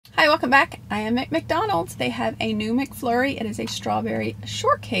Hi, welcome back. I am at McDonald's. They have a new McFlurry. It is a Strawberry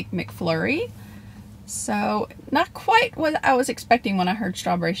Shortcake McFlurry. So, not quite what I was expecting when I heard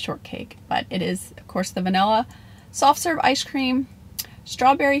Strawberry Shortcake, but it is, of course, the vanilla soft serve ice cream,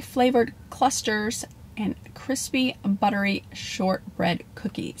 strawberry flavored clusters, and crispy buttery shortbread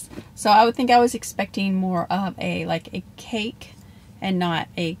cookies. So I would think I was expecting more of like a cake and not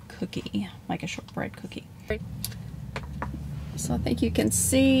a cookie, like a shortbread cookie. So I think you can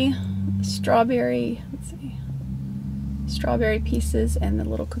see strawberry, strawberry pieces and the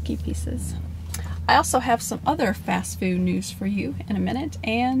little cookie pieces. I also have some other fast food news for you in a minute,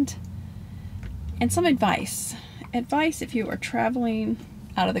 and some advice. Advice if you are traveling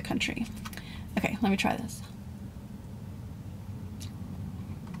out of the country. Okay, let me try this.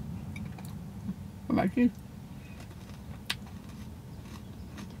 What about you?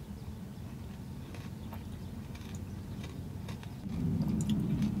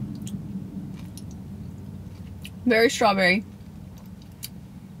 Very strawberry.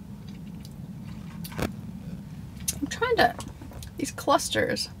 I'm trying to, these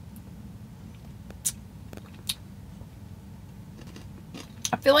clusters.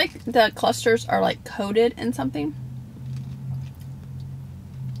 I feel like the clusters are like coated in something.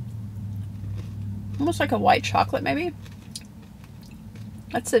 Almost like a white chocolate maybe.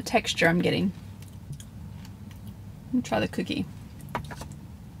 That's the texture I'm getting. Let me try the cookie.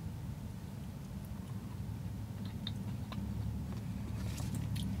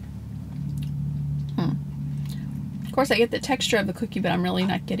 Of course I get the texture of the cookie, but I'm really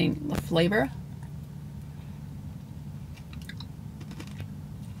not getting the flavor.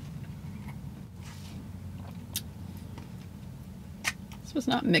 This was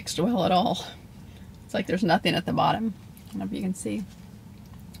not mixed well at all. It's like there's nothing at the bottom. I don't know if you can see.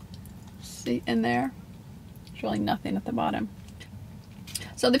 See in there? There's really nothing at the bottom.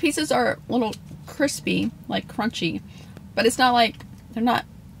 So the pieces are a little crispy, like crunchy, but it's not like, they're not,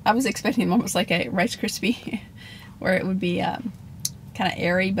 I was expecting them almost like a Rice Krispie, where it would be kind of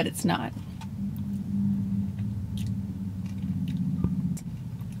airy, but it's not.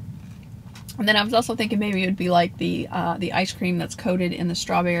 And then I was also thinking maybe it would be like the ice cream that's coated in the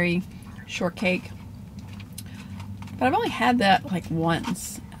strawberry shortcake. But I've only had that like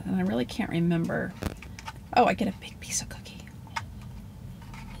once, and I really can't remember. Oh, I get a big piece of cookie.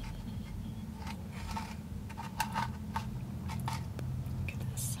 Look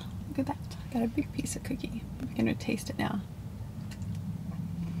at this. Look at that. I got a big piece of cookie. I'm going to taste it now.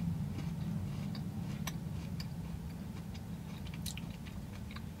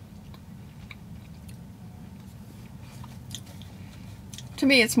 To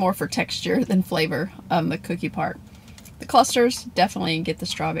me, it's more for texture than flavor, the cookie part. The clusters definitely get the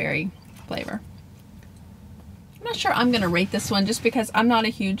strawberry flavor. I'm not sure I'm going to rate this one just because I'm not a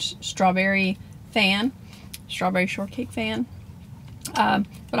huge strawberry fan, strawberry shortcake fan.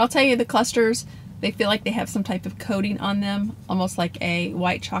 But I'll tell you, the clusters, they feel like they have some type of coating on them, almost like a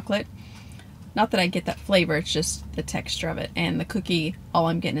white chocolate. Not that I get that flavor, it's just the texture of it. And the cookie, all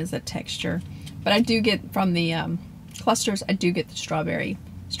I'm getting is the texture. But I do get from the clusters, I do get the strawberry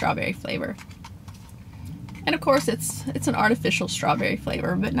flavor. And of course, it's an artificial strawberry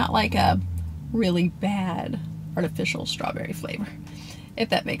flavor, but not like a really bad artificial strawberry flavor, if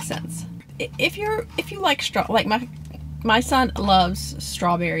that makes sense. If you like my son loves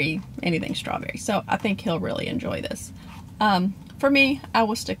strawberry, anything strawberry, so I think he'll really enjoy this. For me, I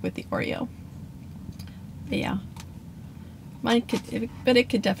will stick with the Oreo. But yeah, mine could, but it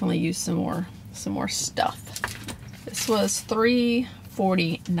could definitely use some more stuff. This was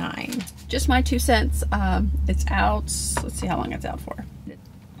 $3.49. Just my 2 cents. It's out. Let's see how long it's out for.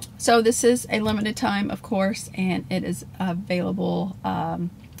 So this is a limited time, of course, and it is available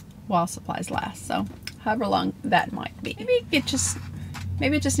while supplies last. So however long that might be. Maybe it just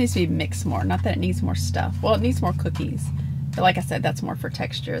needs to be mixed more. Not that it needs more stuff. Well, it needs more cookies. But like I said, that's more for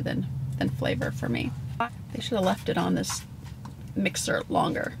texture than flavor for me. They should have left it on this mixer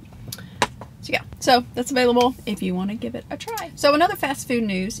longer. So yeah, so that's available if you want to give it a try. So another fast food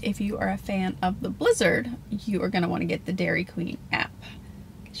news, if you are a fan of the Blizzard, you are going to want to get the Dairy Queen app.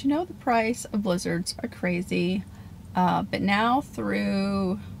 Because you know the price of Blizzards are crazy. But now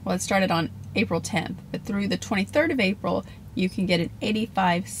through, well, it started on April 10th, but through the 23rd of April, you can get an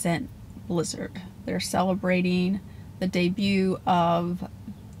 85-cent Blizzard. They're celebrating the debut of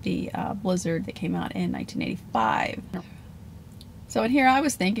the Blizzard that came out in 1985. So in here I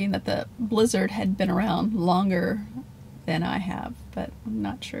was thinking that the Blizzard had been around longer than I have, but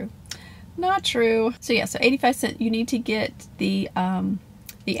not true. Not true. So yeah, so 85 cents. You need to get the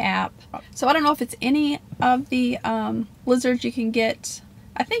app. So I don't know if it's any of the Blizzards you can get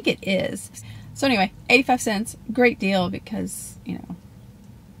I think it is. So anyway, 85 cents, great deal because, you know,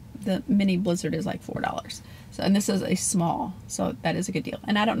 the mini blizzard is like $4. So, and this is a small, so that is a good deal.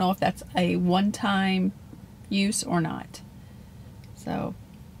 And I don't know if that's a one-time use or not. So,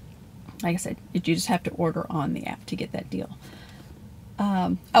 like I said, you just have to order on the app to get that deal.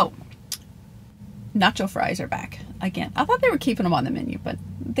 Oh, nacho fries are back again. I thought they were keeping them on the menu, but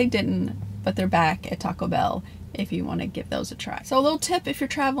they didn't. But they're back at Taco Bell if you want to give those a try. So a little tip if you're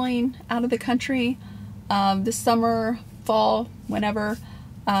traveling out of the country this summer, fall, whenever,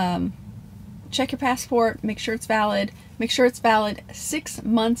 check your passport, make sure it's valid. Make sure it's valid 6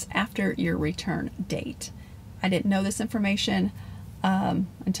 months after your return date. I didn't know this information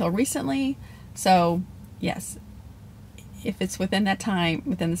until recently. So yes, if it's within that time,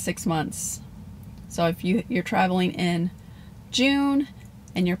 within the 6 months. So if you're traveling in June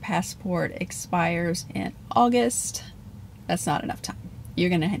and your passport expires in August, that's not enough time. You're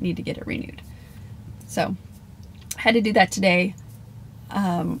going to need to get it renewed. So I had to do that today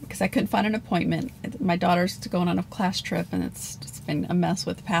because I couldn't find an appointment. My daughter's going on a class trip, and it's been a mess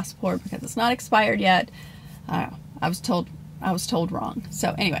with the passport because it's not expired yet. I was told wrong.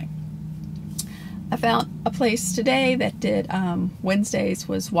 So anyway, I found a place today that did Wednesdays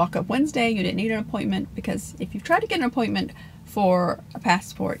was Walk-Up Wednesday. You didn't need an appointment because if you've tried to get an appointment for a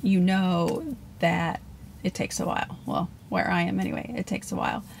passport, you know that it takes a while. Well, where I am anyway, it takes a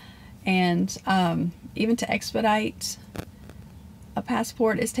while. And even to expedite a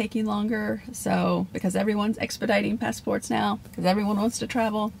passport is taking longer. So because everyone's expediting passports now because everyone wants to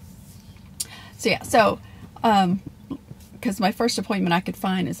travel. So yeah, so because my first appointment I could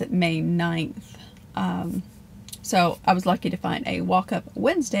find is at May 9th. So I was lucky to find a Walk-Up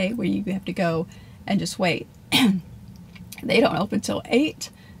Wednesday where you have to go and just wait. They don't open till 8.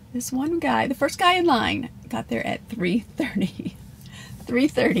 This one guy, the first guy in line, got there at 3:30.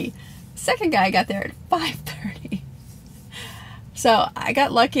 3:30. Second guy got there at 5:30. So I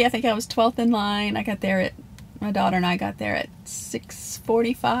got lucky. I think I was 12th in line. I got there at, my daughter and I got there at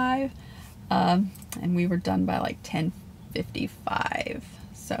 6:45. And we were done by like 10:55.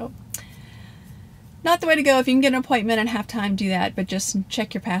 So not the way to go. If you can get an appointment and have time, do that. But just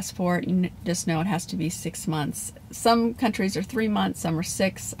check your passport and just know it has to be 6 months. Some countries are 3 months, some are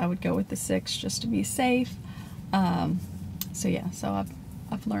 6. I would go with the 6 just to be safe. So yeah, so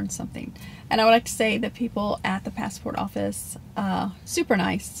I've learned something. And I would like to say that people at the passport office, super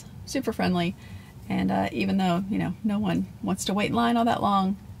nice, super friendly. And even though, you know, no one wants to wait in line all that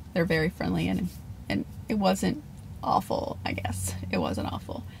long, they're very friendly. And it wasn't awful, I guess. It wasn't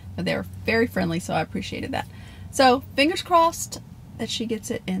awful. But they were very friendly, so I appreciated that. So, fingers crossed that she gets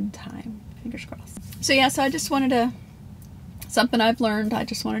it in time. Fingers crossed. So yeah, so I just wanted to, something I've learned, I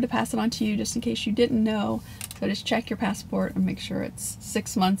just wanted to pass it on to you just in case you didn't know. So just check your passport and make sure it's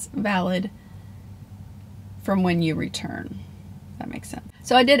 6 months valid from when you return. If that makes sense.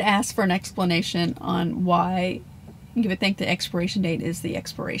 So I did ask for an explanation on why you would think the expiration date is the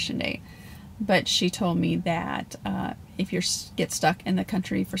expiration date. But she told me that if you get stuck in the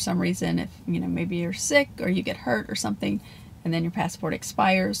country for some reason, if you know maybe you're sick or you get hurt or something, and then your passport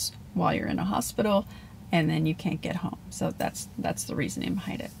expires while you're in a hospital, and then you can't get home. So that's the reasoning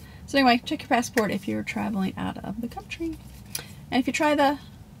behind it. So anyway, check your passport if you're traveling out of the country, and if you try the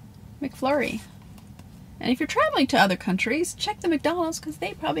McFlurry, and if you're traveling to other countries, check the McDonald's because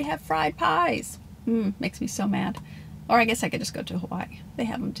they probably have fried pies. Makes me so mad. Or I guess I could just go to Hawaii. They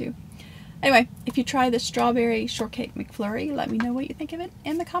have them too. Anyway, if you try the Strawberry Shortcake McFlurry, let me know what you think of it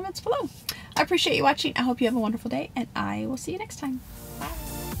in the comments below. I appreciate you watching. I hope you have a wonderful day, and I will see you next time.